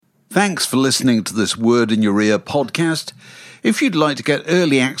Thanks for listening to this Word in Your Ear podcast. If you'd like to get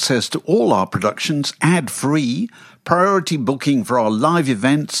early access to all our productions ad-free, priority booking for our live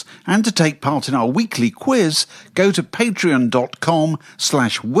events, and to take part in our weekly quiz, go to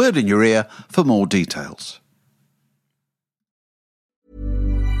patreon.com/wordinyourear for more details.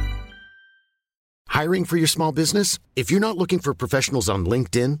 Hiring for your small business? If you're not looking for professionals on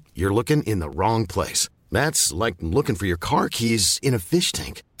LinkedIn, you're looking in the wrong place. That's like looking for your car keys in a fish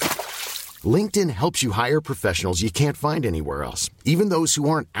tank. LinkedIn helps you hire professionals you can't find anywhere else, even those who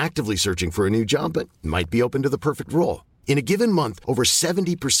aren't actively searching for a new job but might be open to the perfect role. In a given month, over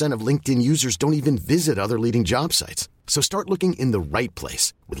 70% of LinkedIn users don't even visit other leading job sites. So start looking in the right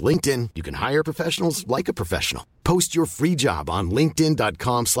place. With LinkedIn, you can hire professionals like a professional. Post your free job on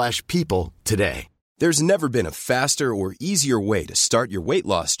linkedin.com/people today. There's never been a faster or easier way to start your weight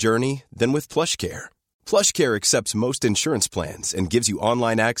loss journey than with PlushCare. PlushCare accepts most insurance plans and gives you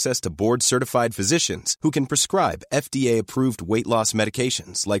online access to board-certified physicians who can prescribe FDA-approved weight loss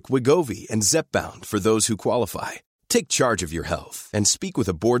medications like Wegovy and Zepbound for those who qualify. Take charge of your health and speak with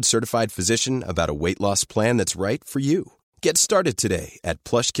a board-certified physician about a weight loss plan that's right for you. Get started today at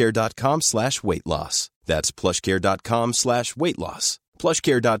plushcare.com/weight loss. That's plushcare.com/weight loss.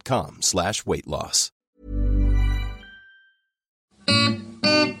 plushcare.com/weight loss.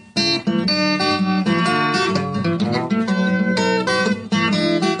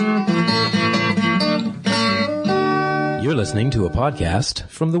 You're listening to a podcast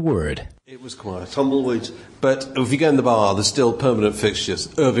from The Word. It was quite a tumbleweed. But if you go in the bar, there's still permanent fixtures.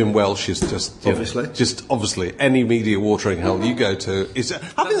 Irving Welsh is just... Obviously. Any media watering hole you go to is...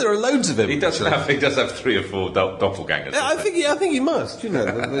 I think there are loads of him. He does have 3 or 4 doppelgangers. Yeah, I think he must. You know,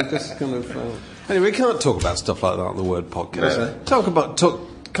 they're just kind of... Anyway, we can't talk about stuff like that on the Word podcast. No.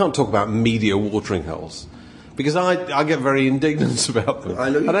 Can't talk about media watering holes. Because I get very indignant about them. I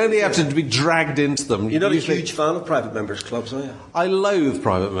know and I only have to be dragged into them. You're not a huge fan of private members' clubs, are you? I loathe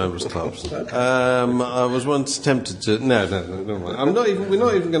private members' clubs. I was once tempted to... No. We're not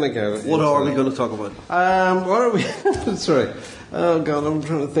even going to go... What are we going to talk about? What are we... Sorry. Oh, God, I'm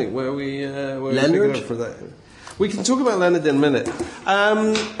trying to think where we... Leonard? For that. We can talk about Leonard in a minute.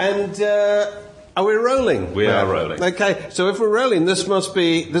 Are we rolling? We are rolling. Okay, so if we're rolling, this must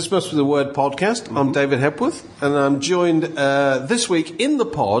be the Word podcast. Mm-hmm. I'm David Hepworth, and I'm joined this week in the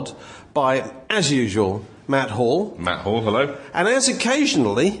pod by, as usual, Matt Hall. Matt Hall, hello. And as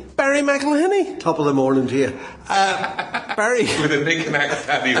occasionally, Barry McElhenney. Top of the morning to you. Barry. With a big knack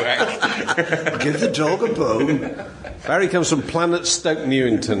paddywhack. Give the dog a bone. Barry comes from Planet Stoke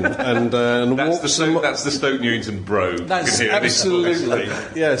Newington, and that's the Stoke Newington bro. That's absolutely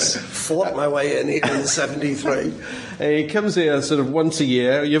yes. Fought my way in 73. He comes here sort of once a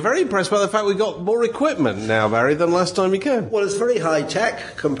year. You're very impressed by the fact we've got more equipment now, Barry, than last time you came. Well, it's very high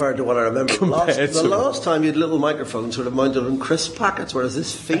tech compared to what I remember. The last time you had little microphones sort of mounted on crisp packets, whereas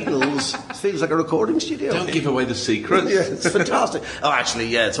this feels like a recording studio. Don't give away the secrets. Yeah, it's fantastic. Oh, actually,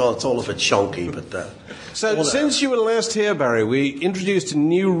 yeah, it's all a bit chunky, but. So, since you were last here, Barry, we introduced a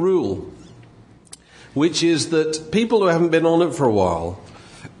new rule, which is that people who haven't been on it for a while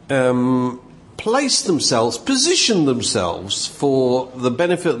position themselves for the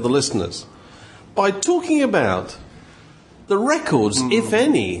benefit of the listeners by talking about the records, if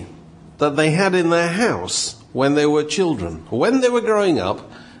any, that they had in their house when they were children. When they were growing up,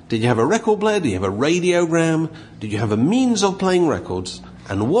 did you have a record player? Did you have a radiogram? Did you have a means of playing records?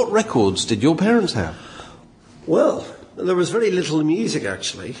 And what records did your parents have? Well, there was very little music,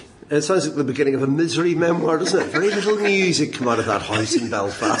 actually. It sounds like the beginning of a misery memoir, doesn't it? Very little music come out of that house in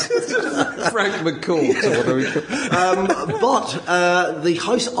Belfast. Frank McCourt, or whatever we call it. But the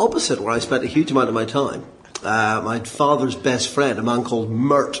house opposite, where I spent a huge amount of my time, my father's best friend, a man called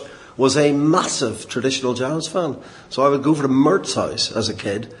Mert, was a massive traditional jazz fan. So I would go over to Mert's house as a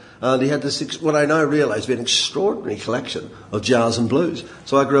kid, and he had this, what I now realise, an extraordinary collection of jazz and blues.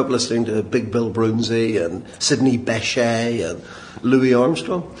 So I grew up listening to Big Bill Broonzy and Sidney Bechet and Louis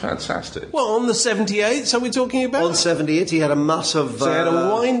Armstrong. Fantastic. Well, on the 78s, are we talking about? On 78, he had a massive... So he had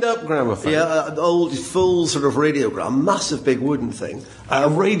a wind-up gramophone. Yeah, an old, full sort of radiogram, massive big wooden thing. A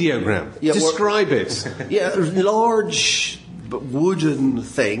radiogram? Yeah, Describe it. Yeah, large... wooden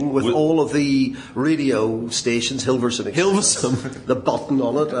thing with all of the radio stations, Hilversum, the button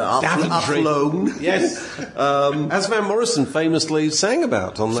on it, Athlone. Yes. As Van Morrison famously sang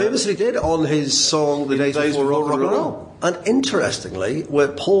about on that. Famously did on his song The Days Before Rock and Roll. And interestingly,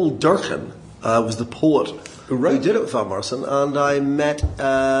 Paul Durkin was the poet who did it with Van Morrison, and I met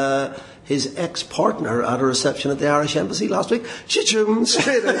his ex-partner at a reception at the Irish Embassy last week. Cha-choom,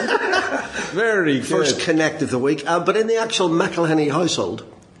 straight in. Very good. First connect of the week. But in the actual McElhenney household,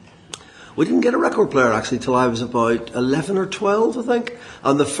 We didn't get a record player actually till I was about 11 or 12, I think.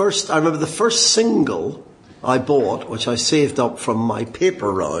 And I remember the first single I bought, which I saved up from my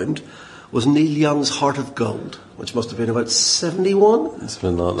paper round, was Neil Young's Heart of Gold, which must have been about 71,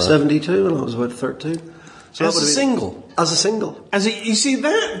 Something like that. 72, and I was about 13. So As a single? As a single. You see,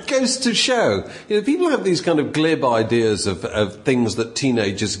 that goes to show, people have these kind of glib ideas of things that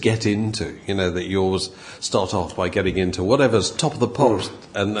teenagers get into, that you always start off by getting into whatever's top of the post,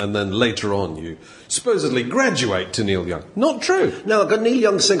 and then later on you supposedly graduate to Neil Young. Not true. No, I got Neil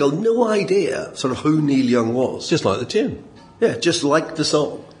Young's single, no idea sort of who Neil Young was. Just like the tune. Yeah, just like the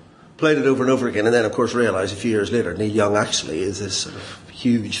song. Played it over and over again, and then, of course, realised a few years later Neil Young actually is this sort of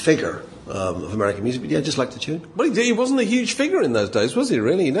huge figure of American music. But yeah, just like the tune. Well, he wasn't a huge figure in those days, was he,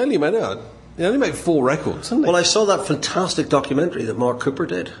 really? He only made 4 records, didn't he? Well, I saw that fantastic documentary that Mark Cooper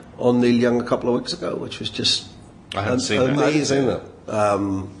did on Neil Young a couple of weeks ago, which was just I haven't seen that. amazing. I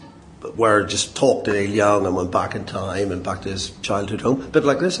haven't seen Where it just talked to Neil Young and went back in time and back to his childhood home. A bit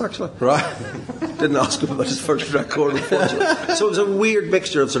like this, actually. Right. Didn't ask him about his first record, unfortunately. So it was a weird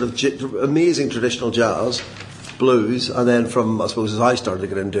mixture of sort of amazing traditional jazz, blues, and then from, I suppose, as I started to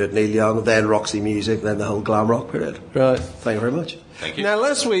get into it, Neil Young, then Roxy Music, then the whole glam rock period. Right. Thank you very much. Thank you. Now,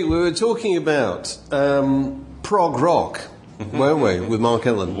 last week we were talking about prog rock, weren't we, with Mark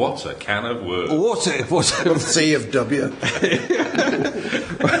Ellen? What a can of worms. What a C of W.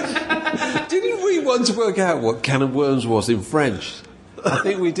 Didn't we once work out what can of worms was in French? I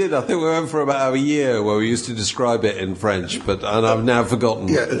think we did. I think we went for about a year where we used to describe it in French, and I've now forgotten.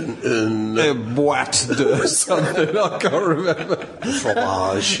 Yeah, Boîte de something, I can't remember.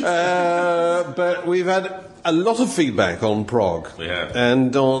 fromage. But we've had a lot of feedback on prog. We have.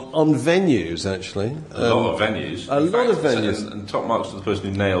 And on venues, actually. A lot of venues. A In lot of fact, venues. And top marks to the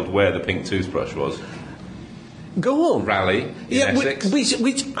person who nailed where the pink toothbrush was. Go on. Raleigh in Essex.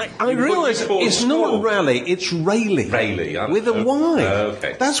 Which I You put realise me forward it's to not school. Raleigh, it's Raleigh. Raleigh, With a Y.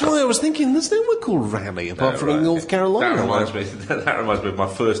 Okay. That's why I was thinking, there's nowhere called Raleigh apart from in North Carolina. That reminds me of my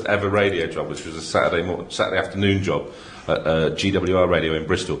first ever radio job, which was a Saturday afternoon job at GWR Radio in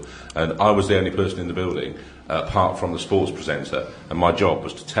Bristol. And I was the only person in the building, apart from the sports presenter. And my job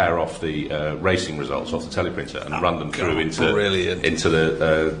was to tear off the racing results off the teleprinter and run them through into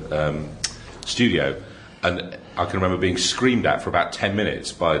the studio. And I can remember being screamed at for about 10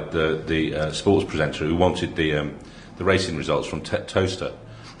 minutes by the sports presenter who wanted the racing results from Toaster.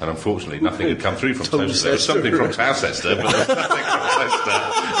 And unfortunately, nothing had come through from Toaster. There was something from Towcester, but there was nothing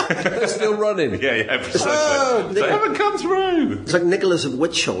from Toaster. They're still running. Yeah, precisely. They haven't come through. It's like Nicholas of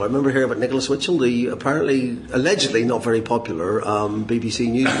Witchell. I remember hearing about Nicholas Witchell, the allegedly not very popular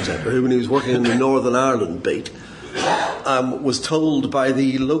BBC news presenter, who, when he was working in the Northern Ireland beat, was told by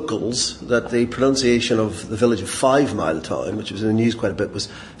the locals that the pronunciation of the village of 5 Mile Town, which was in the news quite a bit, was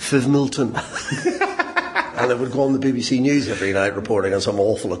Fivmilton. And it would go on the BBC News every night reporting on some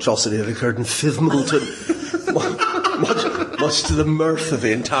awful atrocity that occurred in Fivmilton. much to the mirth of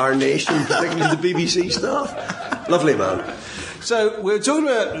the entire nation, particularly the BBC staff. Lovely man. So we're talking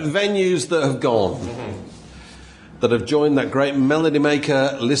about venues that have gone, that have joined that great Melody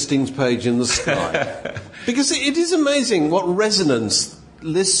Maker listings page in the sky. Because it is amazing what resonance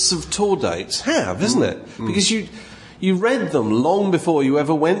lists of tour dates have, isn't it? Because you read them long before you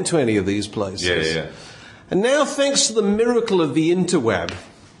ever went to any of these places. Yeah. And now, thanks to the miracle of the interweb,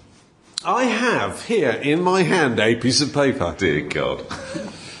 I have here in my hand a piece of paper. Dear God.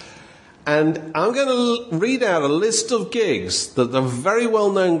 And I'm going to read out a list of gigs that a very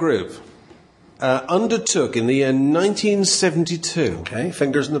well-known group undertook in the year 1972. Okay,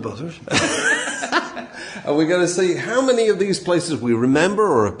 fingers in the buzzers. And we're going to see how many of these places we remember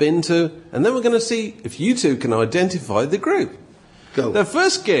or have been to, and then we're going to see if you two can identify the group. Go. Their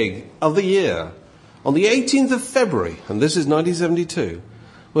first gig of the year, on the 18th of February, and this is 1972,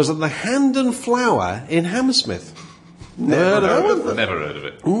 was at the Hand and Flower in Hammersmith. Never heard of them. Never heard of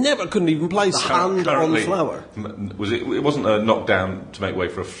it. Never couldn't even place it. Hand on Flower. Was it? It wasn't a knockdown to make way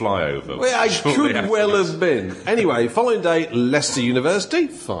for a flyover. Well, I Shortly could well afterwards. have been. Anyway, following day, Leicester University.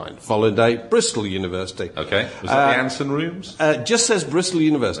 Fine. Following day, Bristol University. Okay. Was that the Anson Rooms? Just says Bristol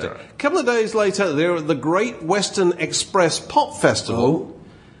University. All right. A couple of days later, they were at the Great Western Express Pop Festival,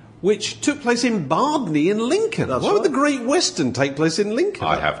 which took place in Bardney in Lincoln. That's Why would right. the Great Western take place in Lincoln?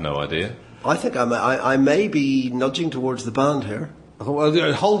 I have no idea. I think I may be nudging towards the band here.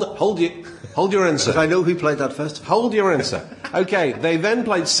 Hold your answer. I know who played that festival. Hold your answer. Okay, they then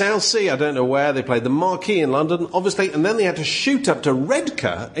played Southsea, I don't know where. They played the Marquee in London, obviously, and then they had to shoot up to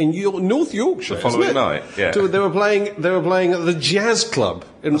Redcar in North Yorkshire. The following night, yeah. They were playing at the Jazz Club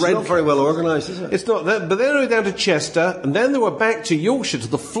in It's Redcar. not very well organised, is it? It's not that, but then they were down to Chester, and then they were back to Yorkshire to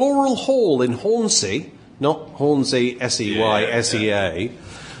the Floral Hall in Hornsey, not Hornsey, S-E-Y-S-E-A,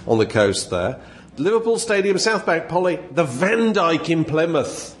 on the coast there. Liverpool Stadium, South Bank, Polly, the Van Dyke in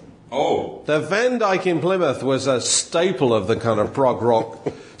Plymouth. Oh. The Van Dyke in Plymouth was a staple of the kind of prog rock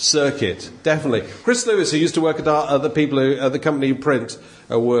circuit, definitely. Chris Lewis, who used to work at the company who print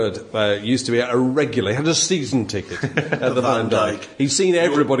a word, used to be a regular. He had a season ticket at the Van Dyke. He's seen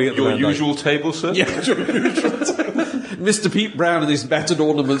everybody at the Van Dyke. Your usual table, sir? Yeah, your usual table. Mr. Pete Brown and his battered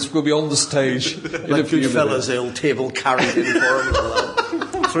ornaments will be on the stage. Like Goodfellas, the old table carried in for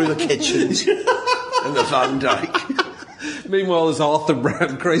him through the kitchens in the Van Dyke. Meanwhile, there's Arthur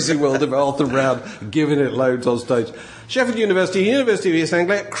Brown, Crazy World of Arthur Brown, giving it loads on stage. Sheffield University, University of East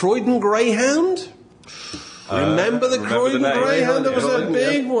Anglia, Croydon Greyhound. Remember the Croydon Greyhound? That was a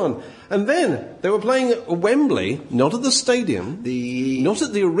big one. And then they were playing at Wembley, not at the stadium, not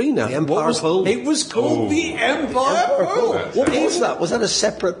at the arena. The Empire Pole. It was called the Empire Pole. What was that? Was that a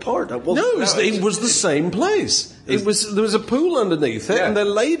separate part? No, it was the same place. There was a pool underneath it, and they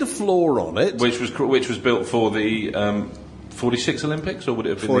laid a floor on it, which was built for the 46 Olympics, or would it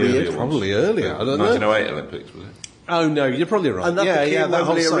have been 48? the earlier Probably earlier. I don't know. 1908 Olympics, was it? Oh no, you're probably right. And that became that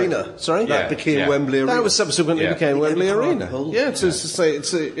Wembley whole site. Arena. Sorry, That became Wembley Arena. That was subsequently became Wembley Empire Arena. Pole. Yeah, it's the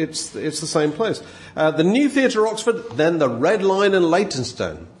same place. The New Theatre Oxford, then the Red Lion in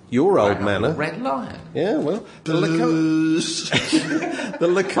Leytonstone. Your old manor. Red Lion. Yeah, well, the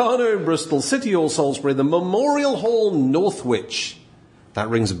Locarno in Bristol, City Hall Salisbury, the Memorial Hall Northwich. That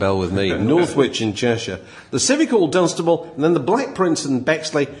rings a bell with me. Northwich in Cheshire. The Civic Hall Dunstable, and then the Black Prince in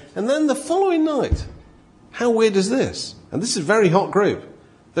Bexley, and then the following night. How weird is this? And this is a very hot group.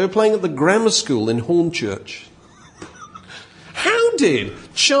 They were playing at the Grammar School in Hornchurch. How did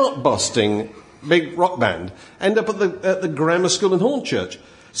chart-busting big rock band end up at the Grammar School in Hornchurch?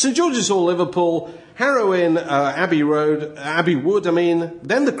 St George's Hall, Liverpool, Harrow Inn, Abbey Wood,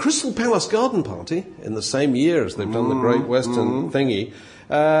 then the Crystal Palace Garden Party in the same year as they've done the Great Western thingy.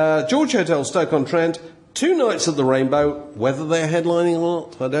 George Hotel, Stoke-on-Trent, 2 nights at the Rainbow. Whether they're headlining or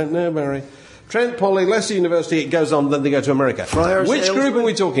not, I don't know, Barry. Trent, Poly, Leicester University, it goes on, then they go to America. Which group are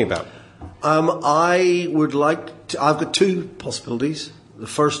we talking about? I would like to... I've got 2 possibilities. The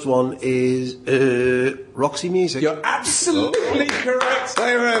first one is Roxy Music. You're absolutely correct.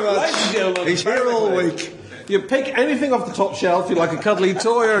 Thank you very much. He's here all week. You pick anything off the top shelf, you're like a cuddly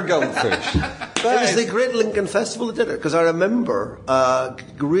toy or a goldfish. It was the Great Lincoln Festival that did it, because I remember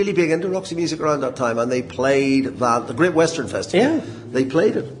really being into Roxy Music around that time, and they played the Great Western Festival. Yeah. They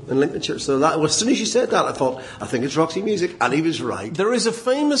played it in Lincolnshire. So as soon as you said that, I thought, I think it's Roxy Music, and he was right. There is a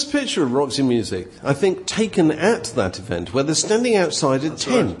famous picture of Roxy Music, I think, taken at that event, where they're standing outside a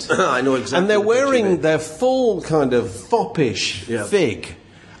tent. Right. I know exactly. And they're wearing their full kind of foppish fig,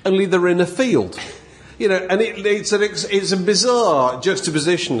 only they're in a field. You know, and it's a bizarre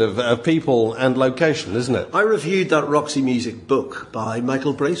juxtaposition of people and location, isn't it? I reviewed that Roxy Music book by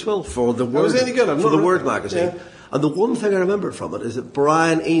Michael Bracewell for the Word, was any good? for the Word magazine. Yeah. And the one thing I remember from it is that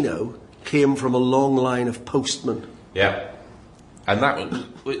Brian Eno came from a long line of postmen. Yeah. And that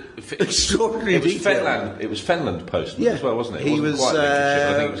was extraordinary. It was Fenland postman as well, wasn't it? He was quite Lincolnshire,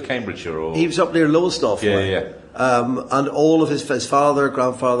 I think it was Cambridgeshire or... He was up near Lowestoft. Yeah. And all of his father,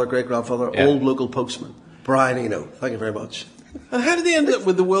 grandfather, great-grandfather, all local postmen. Brian Eno, thank you very much. And how did he end up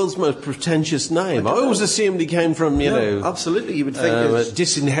with the world's most pretentious name? I always assumed he came from, you know... Absolutely, you would think... a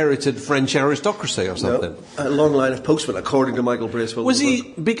disinherited French aristocracy or something. No, a long line of postmen, according to Michael Bracewell. Was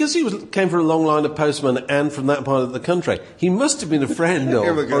he... Because he came from a long line of postmen and from that part of the country, he must have been a friend of,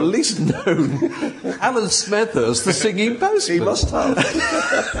 or at least known, Alan Smethurst, the singing postman. He must have.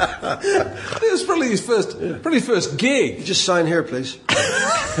 It was probably his first gig. You just sign here, please.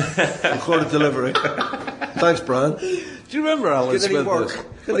 Recorded delivery. Thanks, Brian. Do you remember Alan Smithers? Any work?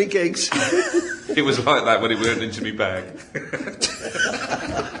 Any gigs? It was like that when he went into me bag.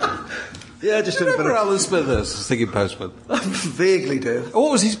 Yeah, just do you remember Alan Smithers, singing postman? I vaguely do.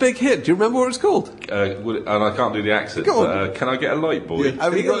 What was his big hit? Do you remember what it was called? And I can't do the accent. Go on. But, can I get a light, boy? Yeah.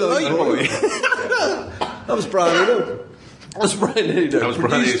 Have you got a light, boy? That was Brian Eno. That was Brian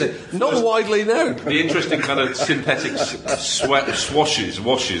Eno. Not widely known. The interesting kind of synthetic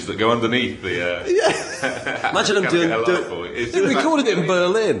washes that go underneath the... Imagine him doing... They recorded it in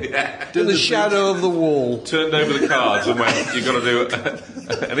Berlin. In the shadow of the wall. Turned over the cards and went, you've got to do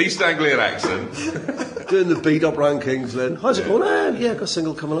an East Anglian accent. Doing the beat up round Kingsland. How's it going? Yeah, got a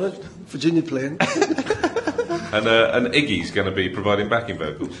single coming out. Virginia playing. And Iggy's going to be providing backing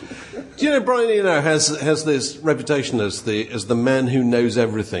vocals. Do you know Brian Eno has this reputation as the man who knows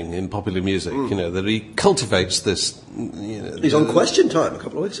everything in popular music? You know, that he cultivates this. You know, He's on Question Time a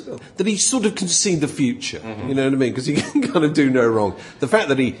couple of weeks ago. That he sort of can see the future. You know what I mean? Because he can kind of do no wrong. The fact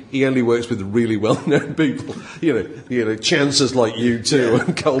that he only works with really well-known people, you know, chances like U2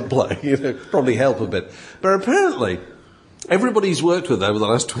 and Coldplay, you know, probably help a bit. But apparently, everybody he's worked with over the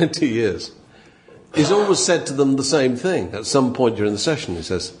last 20 years. He's always said to them the same thing at some point during the session. He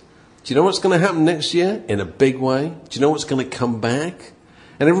says, do you know what's going to happen next year in a big way? Do you know what's going to come back?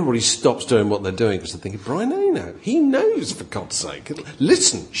 And everybody stops doing what they're doing because they're thinking, Brian Eno, he knows, for God's sake.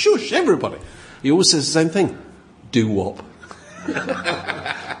 Listen, shush, everybody. He always says the same thing, doo-wop.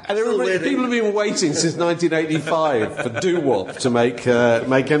 And people have been waiting since 1985 for doo-wop to make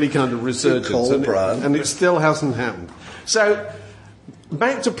any kind of resurgence. And it still hasn't happened. So...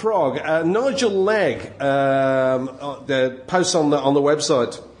 back to prog. Nigel Legg posts on the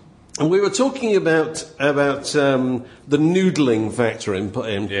website, and we were talking about the noodling factor in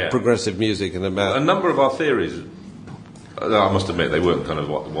progressive music, and about a number of our theories. I must admit they weren't kind of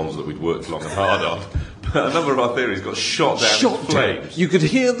the ones that we'd worked long and hard on. But a number of our theories got shot down in flames. You could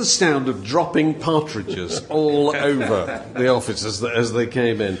hear the sound of dropping partridges all over the office as they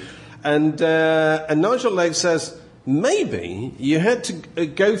came in, and Nigel Legg says, maybe you had to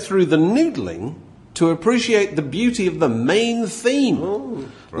go through the noodling to appreciate the beauty of the main theme.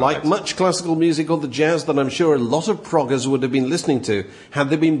 Right. Like much classical music or the jazz that I'm sure a lot of proggers would have been listening to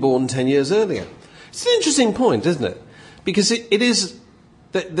had they been born 10 years earlier. It's an interesting point, isn't it? Because it is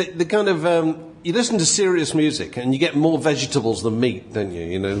the kind of... you listen to serious music and you get more vegetables than meat, don't you?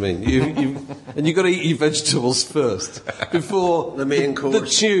 You know what I mean? And you've got to eat your vegetables first before the main course, the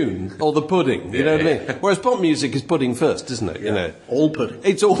tune or the pudding. You know what I mean? Whereas pop music is pudding first, isn't it? Yeah. You know, all pudding.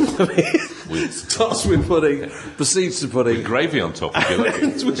 It's all pudding. Starts with pudding, proceeds to pudding, with gravy on top. If you like.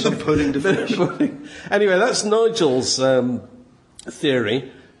 With some pudding to finish. Anyway, that's Nigel's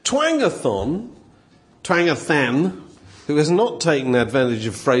theory. Twangathan, who has not taken advantage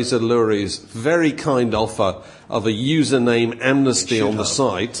of Fraser Lurie's very kind offer of a username amnesty on the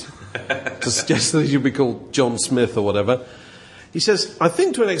site to suggest that he should be called John Smith or whatever. He says, I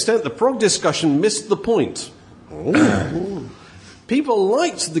think to an extent the prog discussion missed the point. People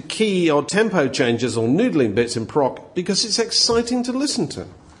liked the key or tempo changes or noodling bits in prog because it's exciting to listen to. He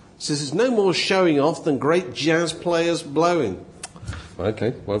says it's no more showing off than great jazz players blowing.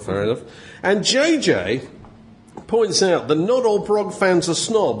 Okay, well, fair enough. And JJ points out that not all prog fans are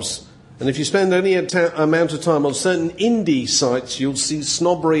snobs, and if you spend any amount of time on certain indie sites, you'll see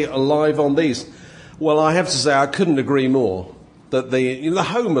snobbery alive on these. Well, I have to say I couldn't agree more that the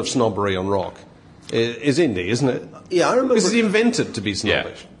home of snobbery on rock is indie, isn't it? Yeah, I remember. Because it's invented to be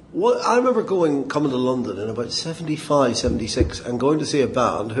snobbish. Yeah. Well, I remember coming to London in about 75, 76 and going to see a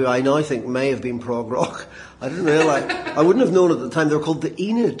band who I now think may have been prog rock. I didn't realise. I wouldn't have known at the time they were called the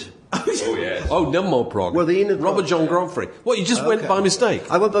Enid. Oh, yeah. Oh, no more prog. Well, the Enid Robert John Godfrey. What, you just went by mistake?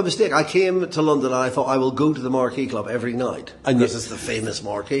 I went by mistake. I came to London and I thought I will go to the Marquee Club every night. And because it's the famous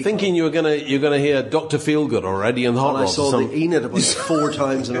Marquee thinking Club. you're gonna hear Dr. Feelgood or Eddie and the Hot And I Rods. saw the Enid about 4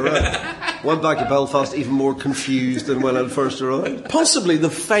 times in a row. Went back to Belfast even more confused than when I first arrived. Possibly the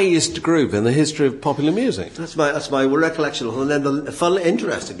fayest group in the history of popular music. That's my recollection. And then,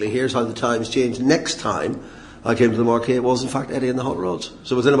 interestingly, here's how the times changed. Next time I came to the Marquee, it was in fact Eddie and the Hot Rods.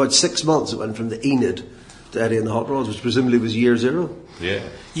 So within about 6 months, it went from the Enid to Eddie and the Hot Rods, which presumably was year 0. Yeah.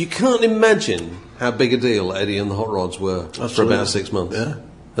 You can't imagine how big a deal Eddie and the Hot Rods were for about 6 months. Yeah.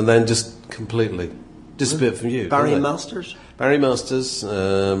 And then just completely disappeared from you. Barry Masters. Barry Masters,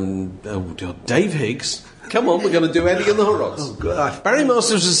 Dave Higgs. Come on, we're going to do Eddie and the Hot Rods. Oh, God. Barry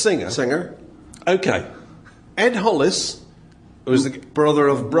Masters was a singer. Singer. Okay. Ed Hollis, who was the brother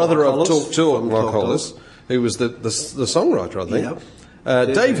of Talk Rock Hollis, who was the songwriter, I think.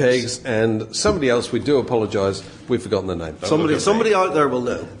 Yep. Dave Higgs and somebody else. We do apologise. We've forgotten the name. Somebody out there will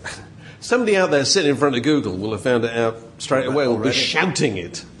know. Somebody out there sitting in front of Google will have found it out straight away. Will be shouting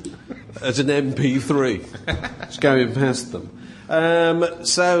it as an MP3. It's going past them.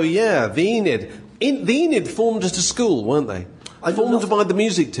 So yeah, the Enid. The Enid formed at a school, weren't they? Formed by the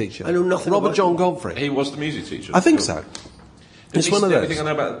music teacher. I know nothing Robert about John him. Godfrey. He was the music teacher. I think so. It's one of those. Everything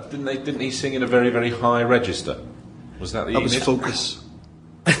I know about, didn't he sing in a very, very high register? Was that the That was Enid? Focus.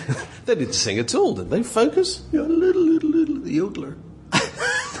 They didn't sing at all, did they? Focus? You're a little, the yodeler.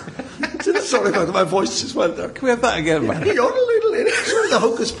 Sorry about that, my voice just went there. Can we have that again, man? You're a little. Sort of the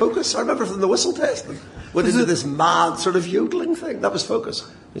Hocus Pocus. I remember from the Whistle Test. Went into this mad sort of yodeling thing. That was Focus.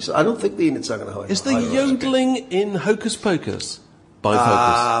 So I don't think the Enid sang on a Is the yodeling in Hocus Pocus by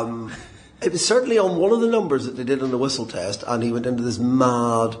Focus? It was certainly on one of the numbers that they did on the Whistle Test, and he went into this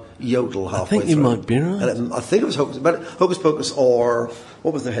mad yodel halfway through. I think you might be right. And I think it was Hocus Pocus, or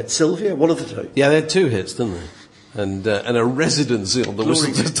what was their hit? Sylvia? One of the two. Yeah, they had 2 hits, didn't they? And a residency on the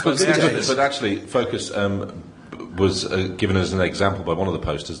Whistle Test. But actually, Focus was given as an example by one of the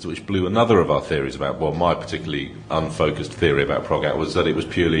posters, which blew another of our theories about, well, my particularly unfocused theory about Prog Out was that it was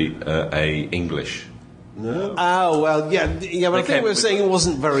purely a English. No. Oh, well, yeah, but I think we were saying it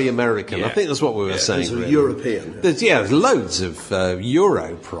wasn't very American. Yeah. I think that's what we were saying. It was really. European. There's loads of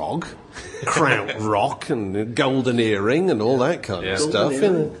Euro prog, kraut rock and golden earring and all that kind of stuff.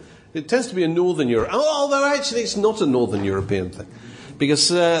 It tends to be a Northern Europe. Although actually it's not a Northern European thing. Because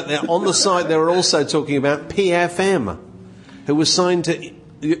on the site they were also talking about PFM, who was signed to...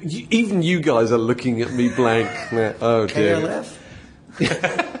 Even you guys are looking at me blank. Oh, dear. KLF?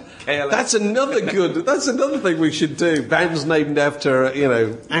 That's another thing we should do. Bands named after,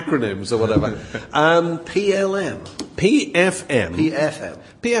 acronyms or whatever. PLM. PFM.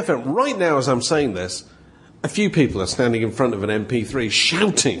 PFM. Right now, as I'm saying this, a few people are standing in front of an MP3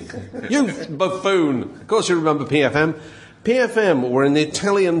 shouting, "You buffoon!" Of course you remember PFM. PFM were an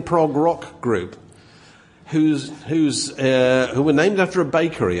Italian prog rock group who were named after a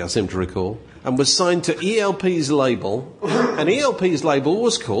bakery, I seem to recall, and was signed to ELP's label, and ELP's label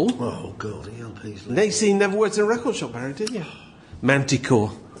was called... Oh, God, ELP's label. You never worked in a record shop, Barry, did you?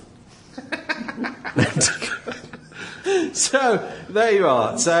 Manticore. So, there you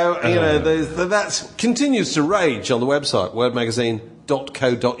are. So, that continues to rage on the website,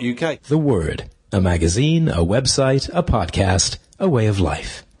 wordmagazine.co.uk. The Word. A magazine, a website, a podcast, a way of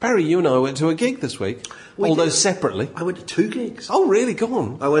life. Barry, you and I went to a gig this week, although separately. I went to 2 gigs. Oh, really? Go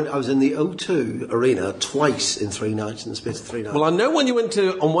on. I was in the O2 Arena twice in 3 nights, in the space of 3 nights. Well, I know when you went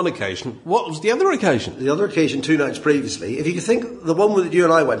to on one occasion. What was the other occasion? The other occasion, 2 nights previously. If you could think, the one that you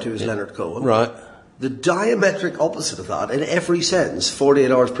and I went to was Leonard Cohen. Right. The diametric opposite of that, in every sense,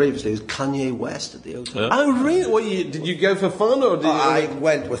 48 hours previously, was Kanye West at the O2. Yeah. Oh, really? What, did you go for fun, or did you... I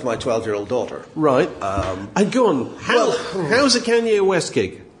went with my 12-year-old daughter. Right. And go on. How's a Kanye West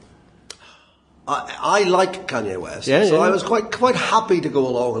gig? I like Kanye West, so I was quite happy to go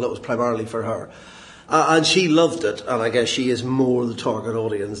along, and it was primarily for her. And she loved it, and I guess she is more the target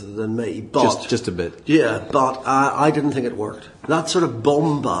audience than me. But just a bit. Yeah, but I didn't think it worked. That sort of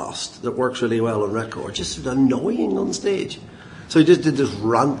bombast that works really well on record, just sort of annoying on stage. So he just did this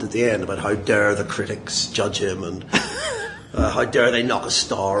rant at the end about how dare the critics judge him, and how dare they knock a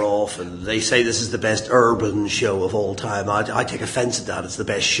star off, and they say this is the best urban show of all time. I take offence at that. It's the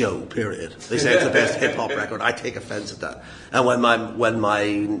best show, period. They say it's the best hip-hop record. I take offence at that. And when my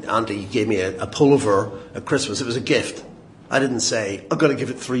auntie gave me a pullover at Christmas, it was a gift. I didn't say, I'm going to give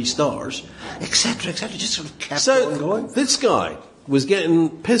it 3 stars, etc., just sort of kept on going. This guy was getting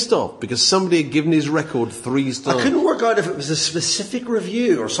pissed off because somebody had given his record 3 stars. I couldn't work out if it was a specific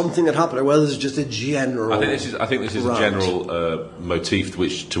review or something that happened, or whether it's just a general... I think this is a general motif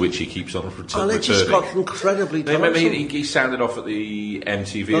to which he keeps on returning. And it just got incredibly tiresome. Remember, he sounded off at the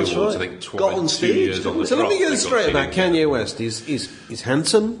MTV That's Awards, right. I think, Got on 2 stage, years on the So let me trot. get straight about Kanye West. He's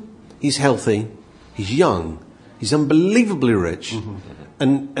handsome, he's healthy, he's young, he's unbelievably rich,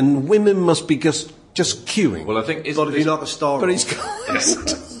 and women must be just queuing. Well, I think... But if you knock a star But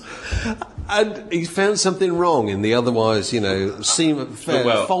off. and he's found something wrong in the otherwise,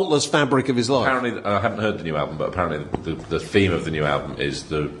 faultless fabric of his life. Apparently, I haven't heard the new album, but apparently the theme of the new album is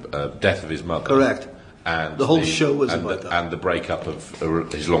the death of his mother. Correct. And the whole show was about that. And the breakup of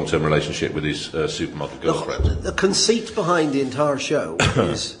his long-term relationship with his supermodel girlfriend. The conceit behind the entire show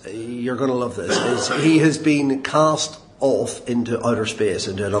is, you're going to love this, is he has been cast off into outer space,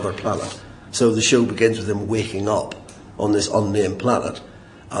 into another planet. So the show begins with him waking up on this unnamed planet,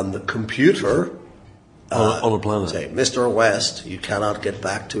 and the computer... on a planet. Say, Mr. West, you cannot get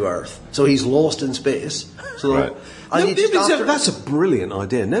back to Earth. So he's lost in space. So right. That's a brilliant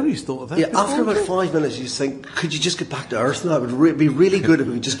idea. Nobody's thought of that. Yeah, after about 5 minutes, you think, could you just get back to Earth now? It would be really good if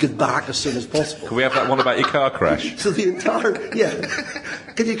we could just get back as soon as possible. Can we have that one about your car crash? So the entire... Yeah.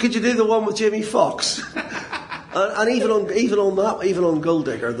 Could you do the one with Jamie Foxx? And even on Gold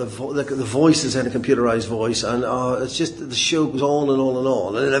Digger, the voice is in a computerised voice, and it's just the show goes on and on and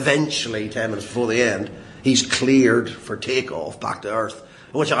on, and then eventually 10 minutes before the end, he's cleared for takeoff back to Earth.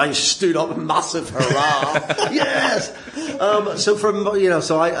 Which I stood up, massive hurrah! Yes. So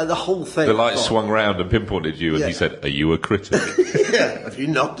the whole thing. The light swung round and pinpointed you, and he said, "Are you a critic?" Yeah. If you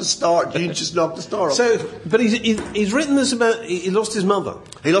knocked the star, you just knocked the star. So, but he's written this about he lost his mother.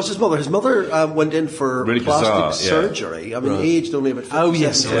 He lost his mother. His mother went in for Really plastic bizarre, surgery. I mean, aged only about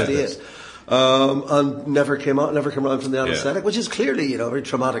 58. And never came around from the anaesthetic, which is clearly, a very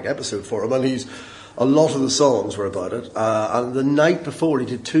traumatic episode for him. And a lot of the songs were about it. And the night before, he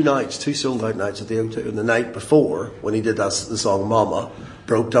did 2 sold-out nights at the O2. And the night before, when he did the song Mama,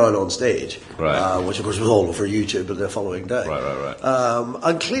 broke down on stage, which of course was all over YouTube the following day. Right.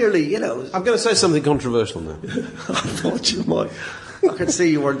 And clearly, I'm going to say something controversial now. I thought you might. I could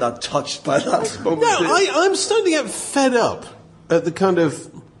see you weren't that touched by that. No, I'm starting to get fed up at the kind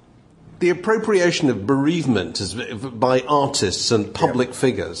of the appropriation of bereavement by artists and public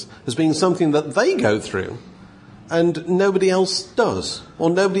figures as being something that they go through and nobody else does,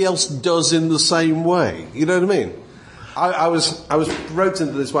 or nobody else does in the same way. You know what I mean? I was roped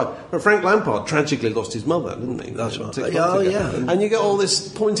into this one. But Frank Lampard tragically lost his mother, didn't he? That's right. Yeah. And you get all this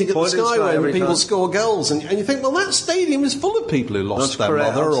pointing at the sky when people score goals, and you think, well, that stadium is full of people who lost their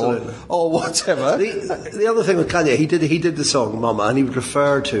mother or whatever. The other thing with Kanye, he did the song Mama, and he would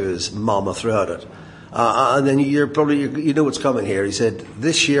refer to his mama throughout it. And then you know what's coming here. He said,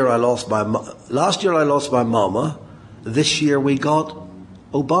 last year I lost my mama, this year we got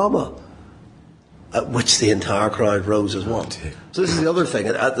Obama. At which the entire crowd rose as one. So this is the other thing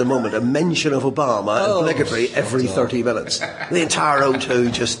at the moment, a mention of Obama obligatory every 30 minutes. The entire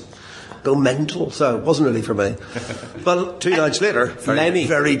O2 just go mental, so it wasn't really for me. But 2 nights later, Lenny.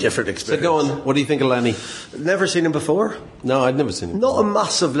 Very different experience. So go on, what do you think of Lenny? Never seen him before. No, I'd never seen him. Not a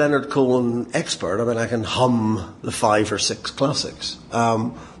massive Leonard Cohen expert. I mean, I can hum the 5 or 6 classics.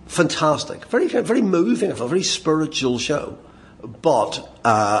 Fantastic. Very, very moving, a very spiritual show. But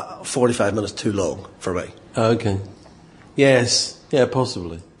 45 minutes too long for me. Okay. Yes. Yeah,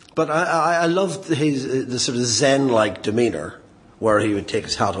 possibly. But I loved the sort of Zen-like demeanour, where he would take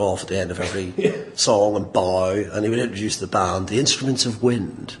his hat off at the end of every song and bow, and he would introduce the band, the Instruments of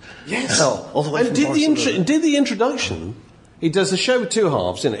Wind. Yes. All the way and from did the introduction. He does the show with 2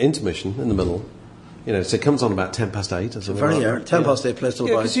 halves, intermission in the middle. So it comes on about 8:10 or something. Very early. 8:10 plays till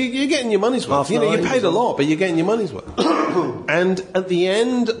about. Because you're getting your money's worth. You paid a lot, but you're getting your money's worth. And at the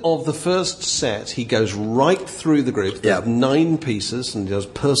end of the first set, he goes right through the group. There's 9 pieces, and he does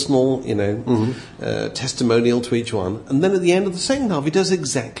personal, testimonial to each one. And then at the end of the second half, he does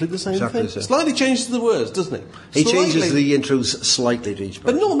exactly the same thing. Slightly changes the words, doesn't he? He changes the intros slightly to each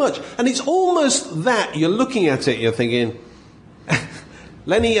person. But not much. And it's almost that. You're looking at it, you're thinking...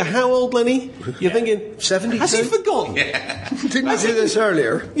 Lenny, how old, Lenny? You're thinking 72. Has he forgotten? Didn't you do this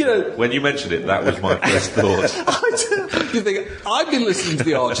earlier? When you mentioned it, that was my first thought. You think I've been listening to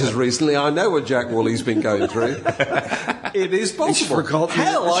the Archers recently. I know what Jack Woolley's been going through. It is possible.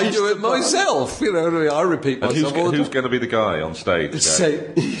 Hell, I do it myself. I repeat myself. Who's going to be the guy on stage?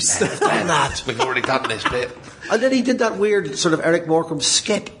 We've already done this bit. And then he did that weird sort of Eric Morecambe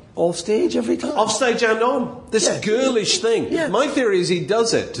skip. Off stage every time. Off stage and on. This girlish thing. Yeah. My theory is he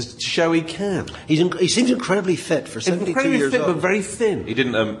does it to show he can. He seems incredibly fit for 72 years old. But very thin. He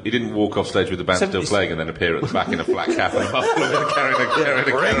didn't walk off stage with the band still playing and then appear at the back in a flat cap and carrying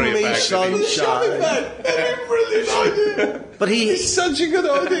a Bring me sunshine. Brilliant idea. But it's such a good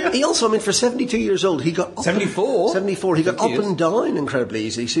idea. He also, for 72 years old, he got up 74. 74. He got up and down incredibly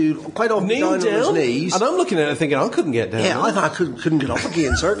easy. So quite often down on his knees. And I'm looking at it thinking I couldn't get down. Yeah, I thought I couldn't get up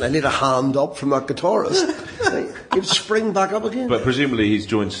again. Certainly, I need a hand up from that guitarist. He'd spring back up again. But presumably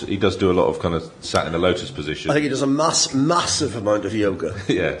he does do a lot of kind of sat in a lotus position. I think he does a massive amount of yoga.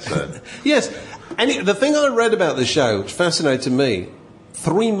 Yeah. So. Yes. And the thing I read about the show, which fascinated me,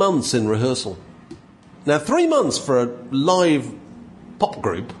 3 months in rehearsal. Now, 3 months for a live pop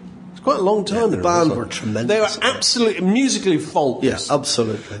group, it's quite a long time. The band were tremendous. They were absolutely musically faultless. Yeah,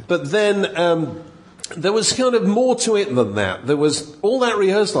 absolutely. But then there was kind of more to it than that. There was all that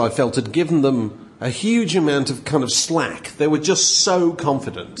rehearsal I felt had given them a huge amount of kind of slack. They were just so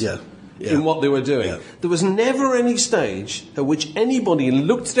confident. In what they were doing. Yeah. There was never any stage at which anybody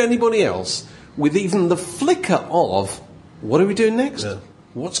looked at anybody else with even the flicker of, what are we doing next? Yeah.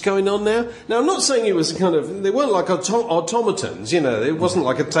 What's going on now? Now, I'm not saying it was they weren't like automatons, it wasn't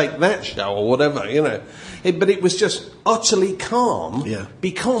like a Take That show or whatever, but it was just utterly calm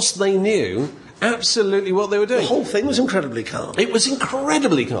because they knew absolutely what they were doing. The whole thing was incredibly calm. It was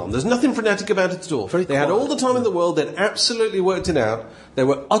incredibly calm. There's nothing frenetic about it at all. They had all the time in the world. They'd absolutely worked it out. They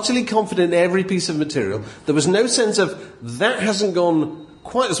were utterly confident in every piece of material. There was no sense of, that hasn't gone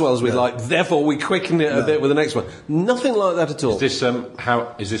quite as well as we'd like, therefore we quicken it a bit with the next one. Nothing like that at all.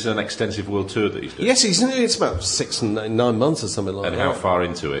 Is this an extensive world tour that he's doing? Yes, it's about 6 and 9 months or something like that. And how far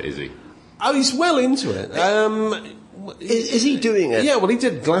into it is he? Oh, he's well into it. Is he doing it? Yeah, well, he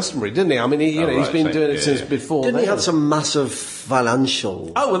did Glastonbury, didn't he? I mean, he's been doing it since before. Didn't he have some massive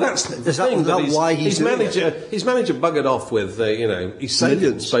financial? Oh, well, that's the Is that thing. why he's doing it? His manager buggered off with, he's saved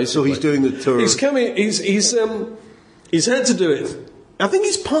Millions. basically. So he's doing the tour. He's coming. He's had to do it. I think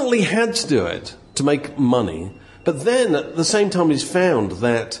he's partly had to do it to make money, but then at the same time he's found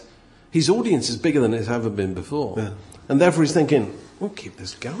that his audience is bigger than it's ever been before, and therefore he's thinking, we'll keep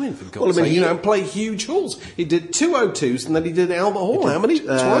this going for God's sake, and play huge halls. He did 2 O2s and then he did Albert Hall. How many?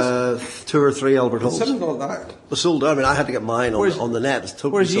 Twice? 2 or 3 Albert Halls. Something like that. Well, sold out. I mean, I had to get mine on the net. It's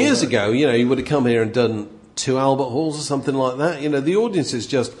totally Whereas sold years out. ago, he would have come here and done 2 Albert Halls or something like that. The audience is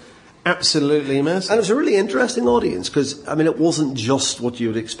just absolutely massive. And it was a really interesting audience because, I mean, it wasn't just what you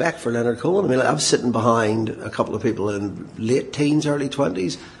would expect for Leonard Cohen. I mean, I was sitting behind a couple of people in late teens, early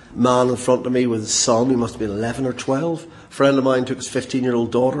 20s. Man in front of me with his son, who must have been 11 or 12. A friend of mine took his 15-year-old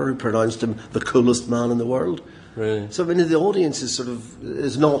daughter, who pronounced him the coolest man in the world. Right. So, I mean, the audience is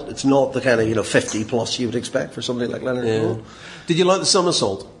it's not the kind of, 50 plus you would expect for somebody like Leonard Cohen. Did you like the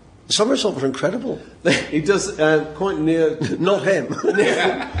somersault? The somersault was incredible. He does quite near. Not him.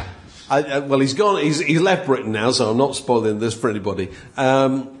 Well, he's gone. He's left Britain now, so I'm not spoiling this for anybody.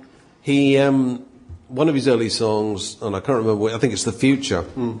 One of his early songs, and I can't remember. I think it's "The Future,"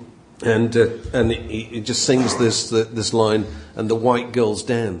 and he just sings this line, and the white girls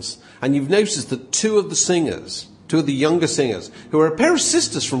dance. And you've noticed that two of the younger singers, who are a pair of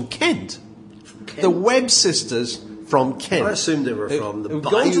sisters from Kent, the Webb sisters from Kent. I assumed they were from the who've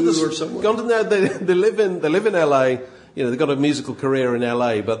Bayou or somewhere. They live in LA. They've got a musical career in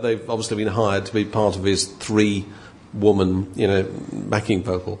LA, but they've obviously been hired to be part of his 3-woman, backing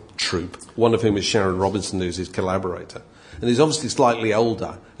vocal troupe. One of whom is Sharon Robinson, who's his collaborator, and he's obviously slightly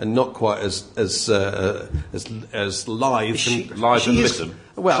older and not quite as lithe. Live and listen.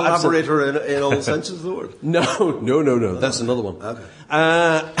 Well, collaborator in all senses of the word. No. That's another one. Okay.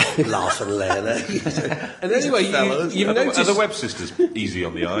 Laughing, Lena. And anyway, you've noticed Are the Webb sisters easy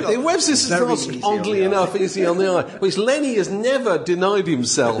on the eye? The Webb sisters Very are easy oddly on the enough easy on the eye, which Lenny has never denied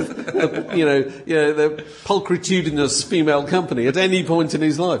himself. The pulchritudinous female company at any point in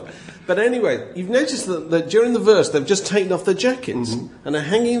his life. But anyway, you've noticed that during the verse they've just taken off their jackets and are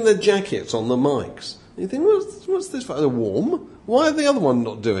hanging their jackets on the mics. And you think, what's this for? They're warm. Why are the other one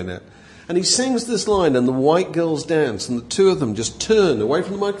not doing it? And he sings this line, and the white girls dance, and the two of them just turn away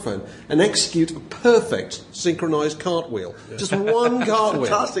from the microphone and execute a perfect synchronised cartwheel. Just one cartwheel.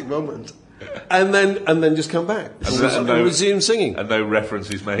 Fantastic moment. And then just come back and resume singing. And no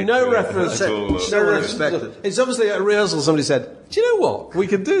references made. No to reference at all. No unexpected. It's obviously at a rehearsal somebody said, do you know what? We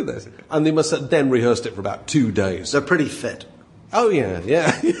can do this. And they must have then rehearsed it for about 2 days. They're pretty fit. Oh, yeah.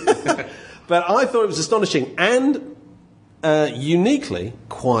 But I thought it was astonishing and uniquely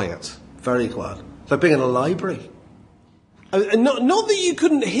quiet. Very quiet. It's like being in a library. And not that you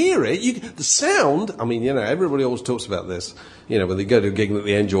couldn't hear it. The sound, I mean, everybody always talks about this. When they go to a gig that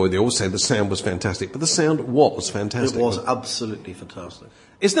they enjoy, they always say the sound was fantastic. But the sound was fantastic. It was absolutely fantastic.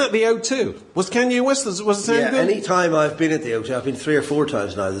 Isn't that the O2? Was Kanye West, was the sound good? Any time I've been at the O2, I've been 3 or 4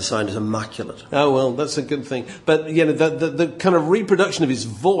 times now, the sound is immaculate. Oh, well, that's a good thing. But, the kind of reproduction of his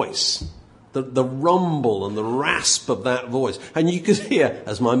voice, the rumble and the rasp of that voice. And you could hear,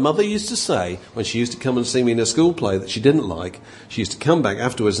 as my mother used to say, when she used to come and see me in a school play that she didn't like, she used to come back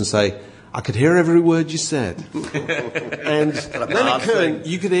afterwards and say, I could hear every word you said. And Leonard Cohen,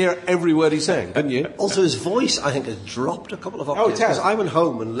 you could hear every word he sang, couldn't you? Also, his voice, I think, has dropped a couple of octaves. it has. Because I went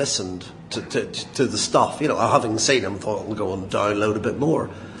home and listened to the stuff. Having seen him, thought I'll go and download a bit more.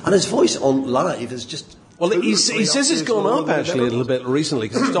 And his voice on live is just... Well, he says it's gone up, actually, a little bit recently,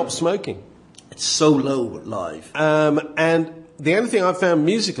 because he stopped smoking. It's so low live. And the only thing I found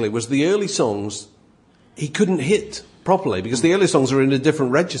musically was the early songs he couldn't hit properly, because the early songs are in a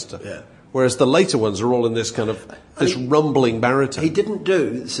different register. Yeah. Whereas the later ones are all in this kind of rumbling baritone. He didn't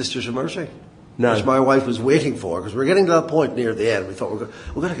do Sisters of Mercy. No. Which my wife was waiting for, because we were getting to that point near the end. We thought, we're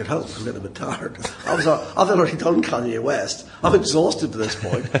going to get home, because we're getting a bit tired. I've already done Kanye West. I'm exhausted to this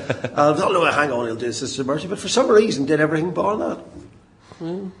point. I thought, no, hang on, he'll do Sisters of Mercy. But for some reason, did everything bar that.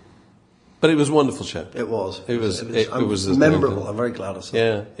 But it was a wonderful show. It was. It was memorable. I'm very glad I saw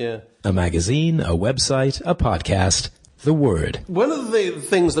it. Yeah. A magazine, a website, a podcast. The Word. One of the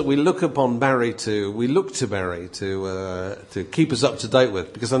things that we look to Barry to keep us up to date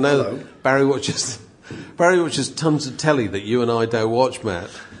with, because I know that Barry watches tons of telly that you and I don't watch,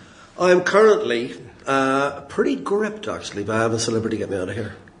 Matt. I am currently Pretty gripped, actually, by having a celebrity get me out of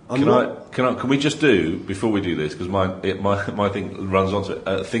here. Can we just do, before we do this, because my thing runs on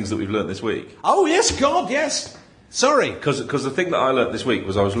to things that we've learnt this week? Oh, yes, God, yes. Sorry. Because the thing that I learnt this week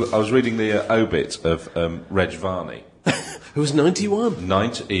was I was reading the obit of Reg Varney. Who was 91?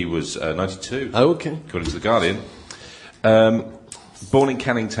 He was 92. Oh, okay. According to The Guardian. Born in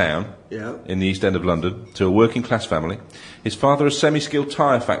Canning Town, in the East End of London, to a working-class family. His father, a semi-skilled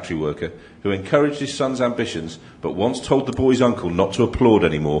tyre factory worker, who encouraged his son's ambitions, but once told the boy's uncle not to applaud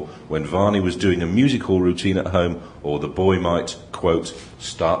anymore when Varney was doing a music hall routine at home, or the boy might, quote,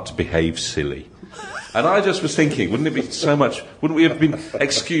 start to behave silly. And I just was thinking, wouldn't we have been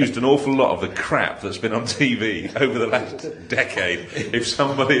excused an awful lot of the crap that's been on TV over the last decade if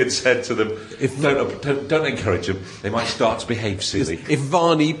somebody had said to them, don't encourage them, they might start to behave silly. If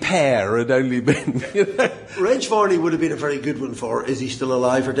Varney Pear had only been... Reg Varney would have been a very good one for, is he still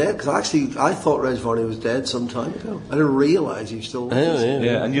alive or dead? Because actually, I thought Reg Varney was dead some time ago. I didn't realise he was still...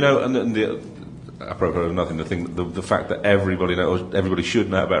 Yeah, and apropos of nothing, the fact that everybody should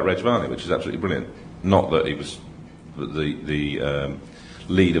know about Reg Varney, which is absolutely brilliant. Not that he was the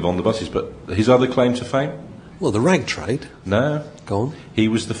lead of On the Buses, but his other claim to fame? Well, the rag trade. No. Go on. He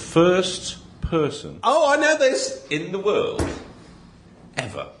was the first person... Oh, I know this! ...in the world,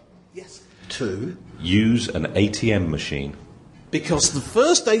 ever... Yes. To... ...use an ATM machine. Because the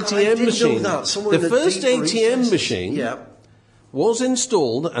first ATM machine... was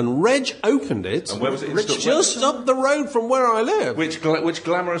installed, and Reg opened it. And where was it installed? Just up the road from where I live. Which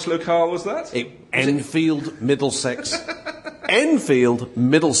glamorous locale was that? Enfield, Middlesex. Enfield,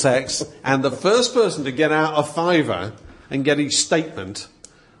 Middlesex. And the first person to get out a fiver and get his statement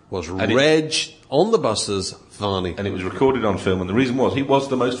was Reg on the buses, Varney. And it was recorded on film, and the reason was he was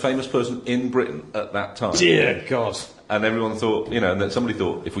the most famous person in Britain at that time. Dear God. And everyone thought, and that somebody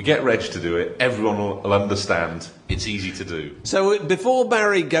thought, if we get Reg to do it, everyone will understand it's easy to do. So before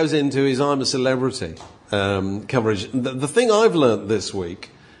Barry goes into his I'm a Celebrity coverage, the thing I've learnt this week,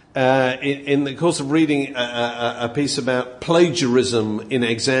 in the course of reading a piece about plagiarism in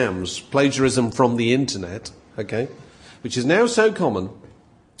exams, plagiarism from the internet, okay, which is now so common,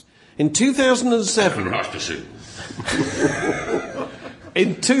 in 2007...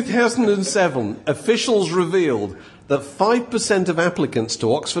 In 2007, officials revealed that 5% of applicants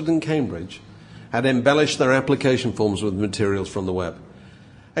to Oxford and Cambridge had embellished their application forms with materials from the web.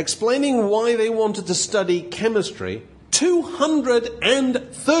 Explaining why they wanted to study chemistry,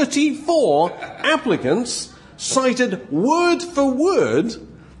 234 applicants cited word for word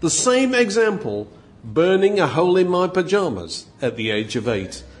the same example, burning a hole in my pyjamas at the age of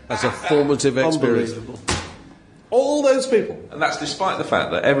 8 as a formative experience. All those people. And that's despite the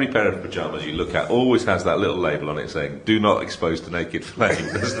fact that every pair of pyjamas you look at always has that little label on it saying, do not expose to naked flame,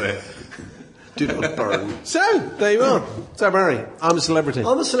 doesn't it? Do not burn. So, there you are. So, Barry, I'm a Celebrity.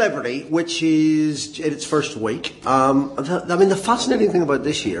 I'm a Celebrity, which is in its first week. The fascinating thing about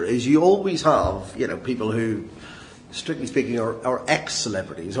this year is you always have, people who, strictly speaking, are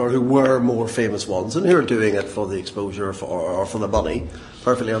ex-celebrities or who were more famous ones and who are doing it for the exposure or for the money.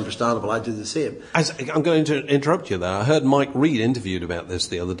 Perfectly understandable. I do the same. I'm going to interrupt you there. I heard Mike Reid interviewed about this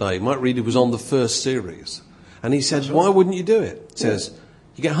the other day. Mike Reid was on the first series, and he said, "Why wouldn't you do it?" He says,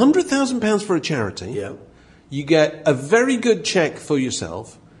 "You get £100,000 for a charity. Yeah. You get a very good cheque for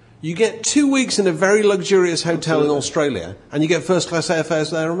yourself. You get 2 weeks in a very luxurious hotel in Australia, and you get first-class airfares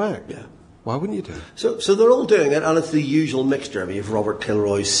there and back. Yeah. Why wouldn't you do it?" So they're all doing it, and it's the usual mixture. I mean, you have Robert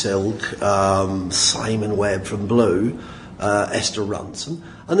Kilroy's Silk, Simon Webb from Blue, Esther Ranson,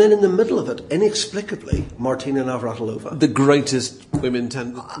 and then in the middle of it, inexplicably, Martina Navratilova. The greatest woman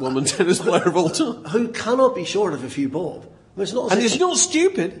tennis player of all time. Who cannot be short of a few bob. It's not not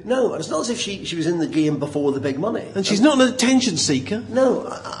stupid. No, it's not as if she was in the game before the big money. And she's not an attention seeker. No,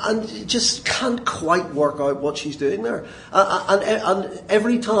 and you just can't quite work out what she's doing there. And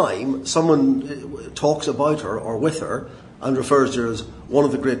every time someone talks about her or with her and refers to her as one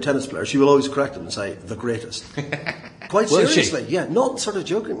of the great tennis players, she will always correct them and say, the greatest. Quite seriously, yeah, not sort of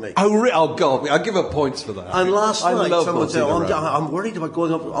jokingly. Oh, God, I give her points for that. And last night, someone said, I'm worried about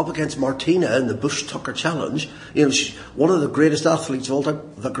going up against Martina in the Bush Tucker Challenge. She's one of the greatest athletes of all time,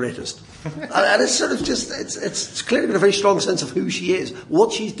 the greatest. and it's sort of just, it's clearly got a very strong sense of who she is.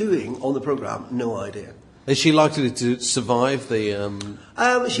 What she's doing on the programme, no idea. Is she likely to survive the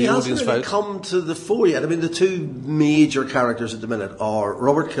she hasn't really come to the fore yet. I mean, the two major characters at the minute are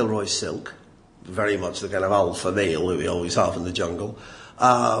Robert Kilroy's Silk, very much the kind of alpha male who we always have in the jungle,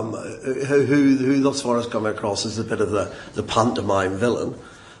 who thus far has come across as a bit of the pantomime villain.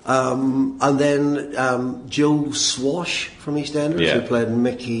 And then Joe Swash from EastEnders, Yeah. who played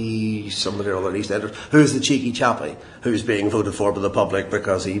Mickey, somebody or other in EastEnders, who's the cheeky chappie who's being voted for by the public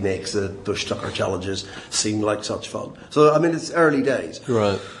because he makes the Bush Tucker challenges seem like such fun. So, I mean, it's early days.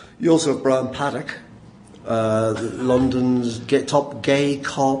 Right. You also have Brian Paddock, London's top gay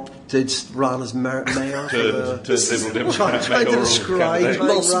cop, ran as mayor for Turned Liberal Democrat trying to mayoral describe candidate.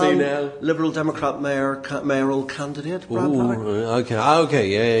 Lost me now. Liberal Democrat mayoral candidate, Brian Paddock.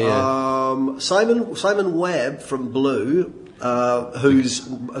 Okay, yeah. Simon Webb from Blue, whose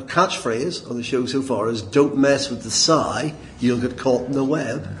catchphrase on the show so far is "Don't mess with the sigh, you'll get caught in the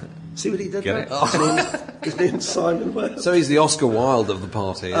web." See what he did Get there? His name's Simon Webb. So he's the Oscar Wilde of the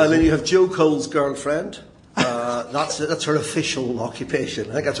party. And then you have Joe Cole's girlfriend. That's her official occupation.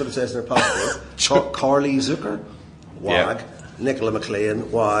 I think that's what it says in her passport. Carly Zucker, WAG. Yeah. Nicola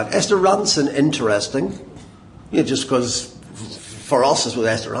McLean, WAG. Esther Ranson, interesting. Just because for us it's with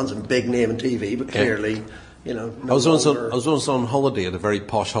Esther Ranson, big name in TV, but clearly, no I was longer- once on holiday at a very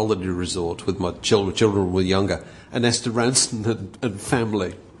posh holiday resort with my children. Children were younger, and Esther Ranson and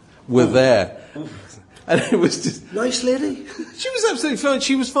family were there. And it was just... Nice lady. She was absolutely fine.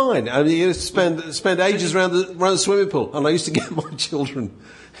 She was fine. I mean, you used to spend ages around the swimming pool, and I used to get my children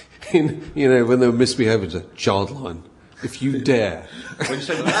in, when they were misbehaving, to childline. If you dare. When you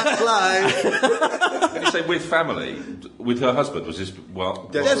say That's live. when you say with family, with her husband, was this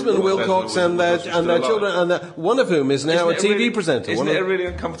Desmond Wilcox and their children, and one of whom is now a TV presenter. Isn't it a really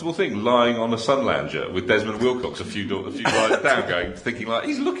uncomfortable thing, lying on a sun lounger with Desmond Wilcox a few lines down, thinking like,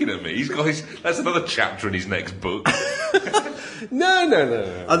 he's looking at me. That's another chapter in his next book. No.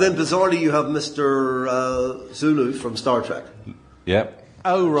 And then bizarrely you have Mr. Zulu from Star Trek. Yep.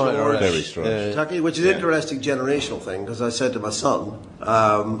 Oh, right. Very strange. Taki, which is an interesting generational thing, because I said to my son,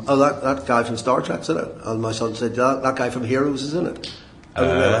 that guy from Star Trek's in it. And my son said, that guy from Heroes is in it. And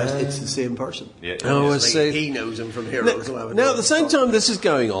I realised it's the same person. Yeah. Oh, I see. He knows him from Heroes. Now, at the same time this is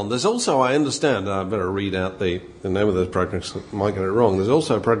going on, there's also, I understand, and I better read out the name of those programs, I might get it wrong, there's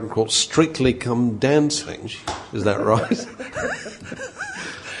also a program called Strictly Come Dancing. Is that right?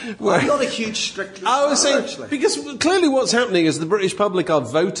 I'm not a huge Strictly I was fan, saying, actually. because clearly what's happening is the British public are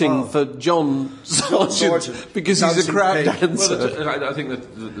voting for John Sargent because he's a crowd dancer. Well, I think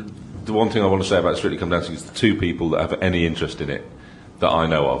that the one thing I want to say about Strictly Come Dancing is the two people that have any interest in it that I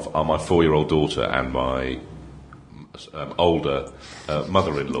know of are my 4-year-old daughter and my older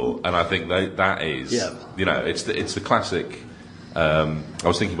mother-in-law, and I think that is, it's the classic. I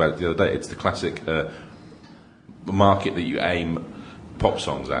was thinking about it the other day. It's the classic market that you aim pop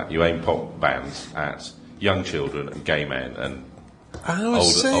songs at. You aim pop bands at young children and gay men and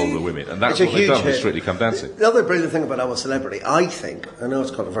older women, and that's It's a what they've huge done with hit. Strictly Come Dancing. The other brilliant thing about I'm a Celebrity, I think, I know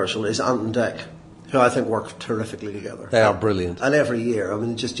it's controversial, is Ant and Dec, who I think work terrifically together. They are brilliant. And every year, I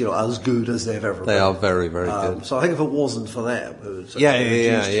mean, just, as good as they've ever been. They are very, very good. So I think if it wasn't for them, it would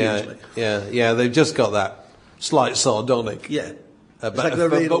Yeah. They've just got that slight sardonic. Yeah. But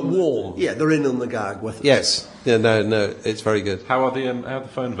they're warm. Yeah, they're in on the gag with us. Yes. Yeah, no, it's very good. How are the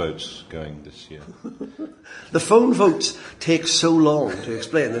phone votes going this year? The phone votes take so long to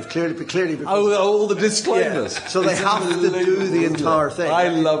explain. They've clearly because all the disclaimers. Yeah. So they have to do the entire thing. I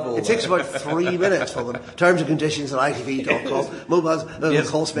love all it. It takes about 3 minutes for them. Terms and conditions at ITV.com. Mobiles.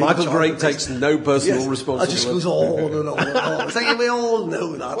 Yes. Michael Gray takes no personal responsibility. It just goes on and on and on. It's like we all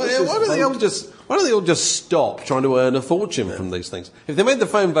know that. Why don't they all just stop trying to earn a fortune from these things? If they made the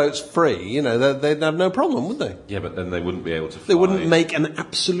phone votes free, they'd have no problem, would they? Yeah, but then they wouldn't be able to fly. They wouldn't make an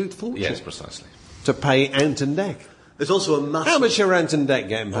absolute fortune. Yes, precisely. To pay Ant and Dec. There's also a massive... How much are Ant and Dec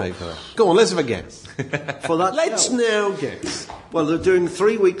getting paid for that? Go on, let's have a guess. For that Let's show. now guess. Well, they're doing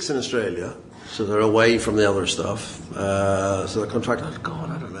 3 weeks in Australia, so they're away from the other stuff. So they're contracted. Oh, God,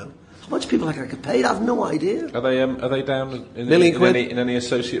 I don't know. How much people get paid? I have no idea. Are they down in any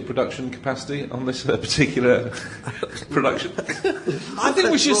associate production capacity on this particular production? I think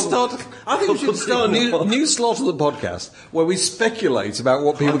we should start a new slot of the podcast where we speculate about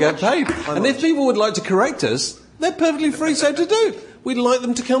what people get paid. And if people would like to correct us, they're perfectly free so to do. We'd like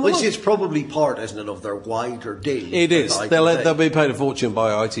them to come Which along. is probably part, isn't it, of their wider deal. It is. with They'll ITV. be paid a fortune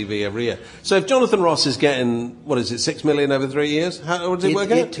by ITV every year. So if Jonathan Ross is getting, 6 million over 3 years? What does it work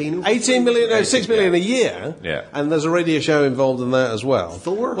out? 18 million, no, 6 million a year. Yeah. And there's a radio show involved in that as well.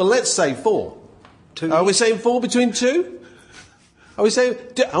 4? Well, let's say 4. 2. Are we saying 4 between 2?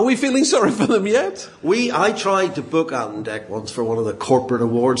 Are we feeling sorry for them yet? I tried to book Ant and Dec once for one of the corporate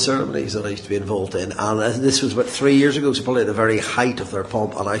award ceremonies that I used to be involved in, and this was about 3 years ago, so probably at the very height of their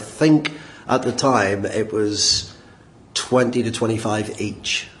pomp, and I think at the time it was 20 to 25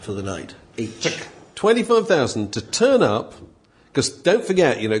 each for the night. Each. 25,000 to turn up, Because don't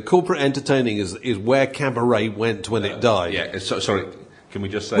forget, corporate entertaining is where cabaret went when it died. Yeah, sorry, can we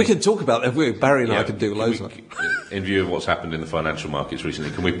just say... We can talk about that. Barry and I could do loads of it. In view of what's happened in the financial markets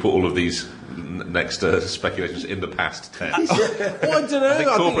recently, can we put all of these next speculations in the past tense? Well, I don't know. I think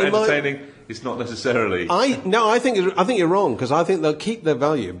corporate entertaining is not necessarily... I think you're wrong, because I think they'll keep their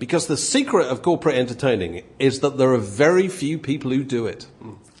value. Because the secret of corporate entertaining is that there are very few people who do it.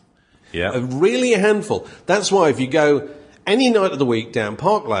 Yeah. Really a handful. That's why if you go any night of the week down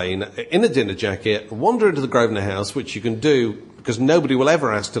Park Lane in a dinner jacket, wander into the Grosvenor House, which you can do because nobody will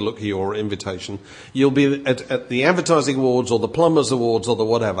ever ask to look at your invitation. You'll be at the Advertising Awards or the Plumbers Awards or the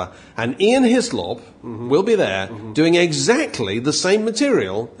whatever, and Ian Hislop will be there doing exactly the same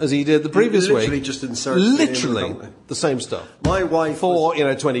material as he did the previous week. Just insert the same stuff. My wife for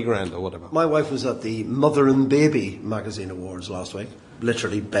 20 grand or whatever. My wife was at the Mother and Baby Magazine Awards last week.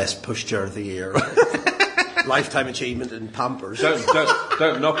 Literally best pushchair of the year. Lifetime achievement in Pampers.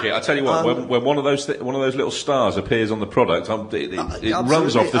 Don't knock it. I tell you what, when one of those little stars appears on the product, it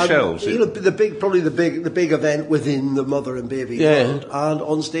runs off the shelves. The big event within the Mother and Baby world, and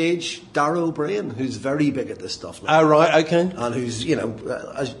on stage, Darragh O'Brien, who's very big at this stuff now. Oh right, okay. And who's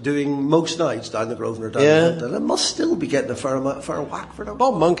doing most nights down the Grosvenor down and must still be getting a fair whack for them.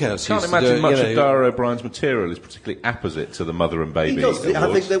 Bob Monkhouse. Can't imagine much of Darragh O'Brien's material is particularly apposite to the Mother and Baby. I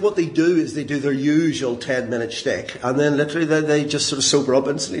think what they do is they do their usual 10-minute shtick, and then literally they just sort of sober up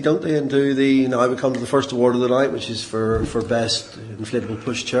instantly, don't they? And do now we come to the first award of the night, which is for best inflatable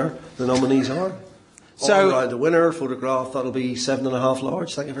pushchair. The nominees are the winner photograph. That'll be 7.5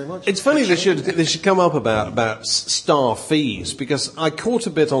 large. Thank you very much. It's funny they should come up about star fees, because I caught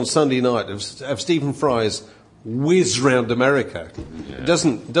a bit on Sunday night of Stephen Fry's whiz round America. Yeah. It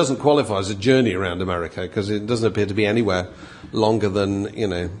doesn't qualify as a journey around America because it doesn't appear to be anywhere longer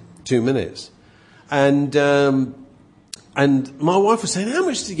than 2 minutes. And my wife was saying, how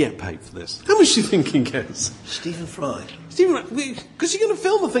much did you get paid for this? How much do you think he gets? Stephen Fry. Because you're going to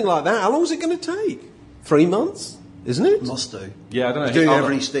film a thing like that, how long is it going to take? 3 months, isn't it? Must do. Yeah, I don't know. He's doing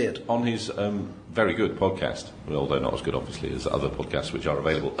every state. On his very good podcast, although not as good, obviously, as other podcasts which are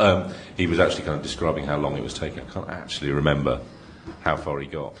available, he was actually kind of describing how long it was taking. I can't actually remember how far he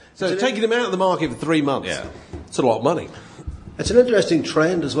got. So taking him out of the market for 3 months. Yeah. It's a lot of money. It's an interesting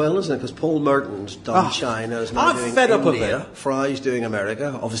trend as well, isn't it? Because Paul Merton's done China, is now doing fed up India. of it. Fry's doing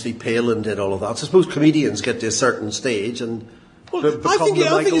America. Obviously, Palin did all of that. So I suppose comedians get to a certain stage and become the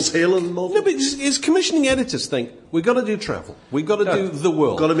Michael Palin model. No, but it's commissioning editors think, we've got to do travel. We've got to do the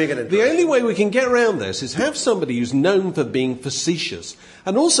world. Got to make it interesting. The only way we can get around this is have somebody who's known for being facetious.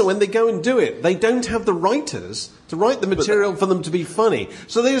 And also, when they go and do it, they don't have the writers to write the material for them to be funny.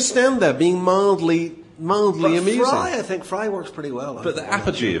 So they just stand there being mildly amusing. I think Fry works pretty well. But the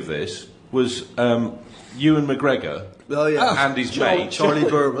apogee of this was Ewan McGregor and his mate Charlie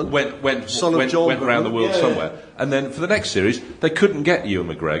Berman went around the world somewhere, and then for the next series they couldn't get Ewan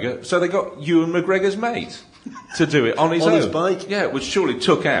McGregor, so they got Ewan McGregor's mate to do it on his own. His bike. Yeah, which surely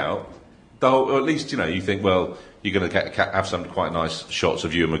took out the whole. Or at least you think, well, you're going to have some quite nice shots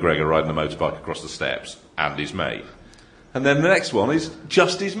of Ewan McGregor riding a motorbike across the steps and his mate. And then the next one is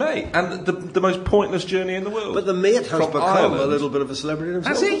just his mate, and the most pointless journey in the world. But the mate has become Ireland. a little bit of a celebrity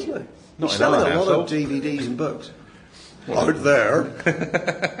himself, Has he? hasn't he? Not He's in selling our a lot household. of DVDs and books. Out there.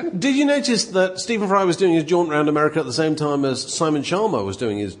 Did you notice that Stephen Fry was doing his jaunt around America at the same time as Simon Sharma was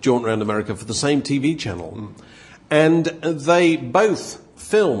doing his jaunt around America for the same TV channel? And they both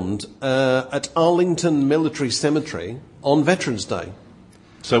filmed at Arlington Military Cemetery on Veterans Day.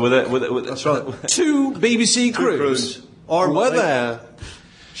 So That's right. 2 BBC crews were there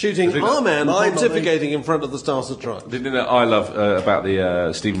shooting our man pontificating in front of the Stars of Triumph. The thing that I love about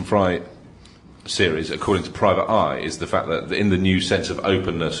the Stephen Fry series, according to Private Eye, is the fact that in the new sense of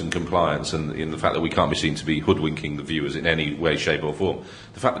openness and compliance, and in the fact that we can't be seen to be hoodwinking the viewers in any way, shape or form,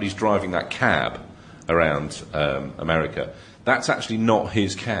 the fact that he's driving that cab around America, that's actually not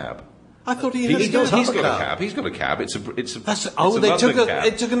his cab. I thought He's got a cab. He's got a cab. They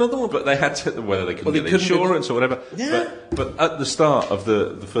took another one. But they had to, whether they couldn't get the insurance or whatever. Yeah. But at the start of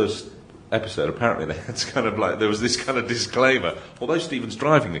the first episode, apparently they had to kind of there was this kind of disclaimer. Although Stephen's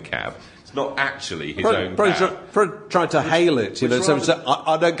driving the cab, it's not actually his own cab. Tried to hail it, so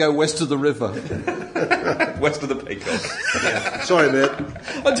I don't go west of the river. West of the Peacock. Sorry, mate.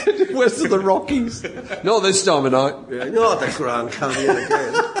 I don't do west of the Rockies. Not this time of night. Yeah, not the Grand Canyon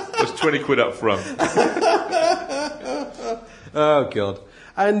again. There's 20 quid up front. Oh, God.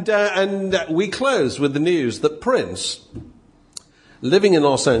 And we close with the news that Prince, living in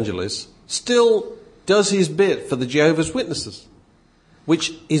Los Angeles, still does his bit for the Jehovah's Witnesses,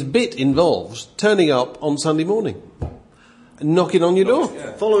 which his bit involves turning up on Sunday morning. knocking on your door.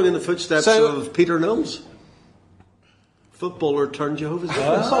 Following in the footsteps So- of Peter Knowles, footballer turned Jehovah's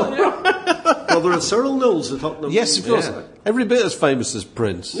Witness. Brother of Cyril Knowles, the Tottenham. Yes, of course. Yeah. Every bit as famous as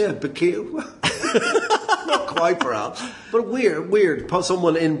Prince. Yeah, became not quite perhaps, but weird.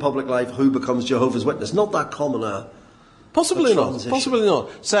 Someone in public life who becomes Jehovah's Witness. Not that common. Possibly A not. transition. Possibly not.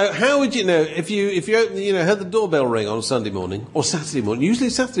 So, how would you know if you heard the doorbell ring on Sunday morning or Saturday morning? Usually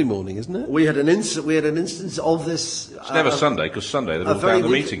Saturday morning, isn't it? We had an instance of this. It's never Sunday, because Sunday they're all very down the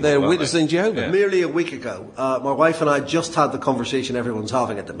weak- meeting. They're hall, aren't witnessing they? Jehovah. Yeah. Merely a week ago, my wife and I just had the conversation everyone's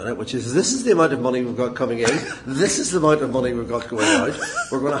having at the minute, which is this is the amount of money we've got coming in, this is the amount of money we've got going out.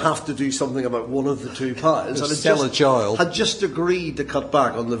 We're going to have to do something about one of the two piles. And Sell a child. Had just agreed to cut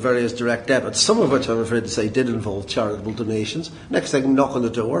back on the various direct debits, some of which I'm afraid to say did involve charitable donations. Next thing, knock on the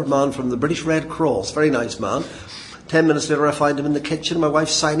door, man from the British Red Cross, very nice man. 10 minutes later, I find him in the kitchen. My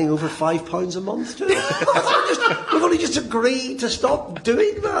wife's signing over £5 a month to him. We've only just agreed to stop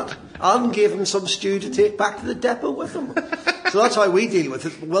doing that and gave him some stew to take back to the depot with him. So that's how we deal with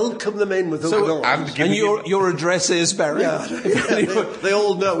it. Welcome them in with open arms. And your address is Barry. Yeah, they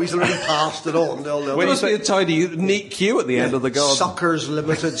all know. He's already passed it on. They all know. There must be a tidy, neat queue at the end of the garden. Suckers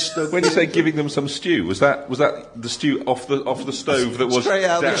Limited. Stoke. When you say giving them some stew, was that the stew off the stove that was Straight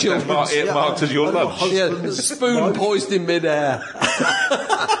out of the children's, marked as your And lunch? my Yeah, husband's spoon wife. poised in midair.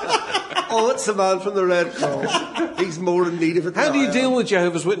 Oh, it's the man from the Red Cross. He's more in need of it. How than do I you am. deal with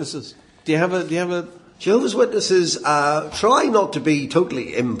Jehovah's Witnesses? Do you have a? Jehovah's Witnesses try not to be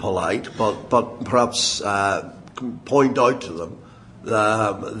totally impolite, but perhaps point out to them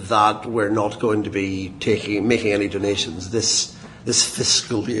that we're not going to be making any donations this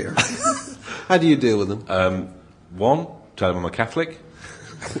fiscal year. How do you deal with them? One, tell them I'm a Catholic.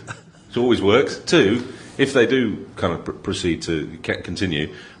 It always works. Two, if they do kind of proceed to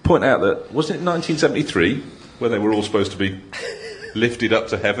continue, point out that, wasn't it 1973 when they were all supposed to be lifted up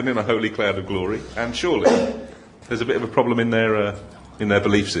to heaven in a holy cloud of glory? And surely there's a bit of a problem in their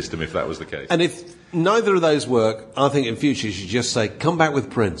belief system if that was the case. And if neither of those work, I think in future you should just say, come back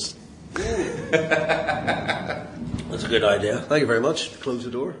with Prince. That's a good idea. Thank you very much. Close the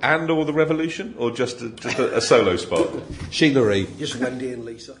door. And or the Revolution, or just a solo spot? Sheila Reeve. Just Wendy and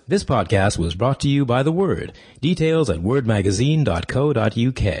Lisa. This podcast was brought to you by The Word. Details at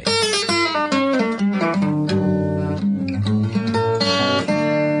wordmagazine.co.uk.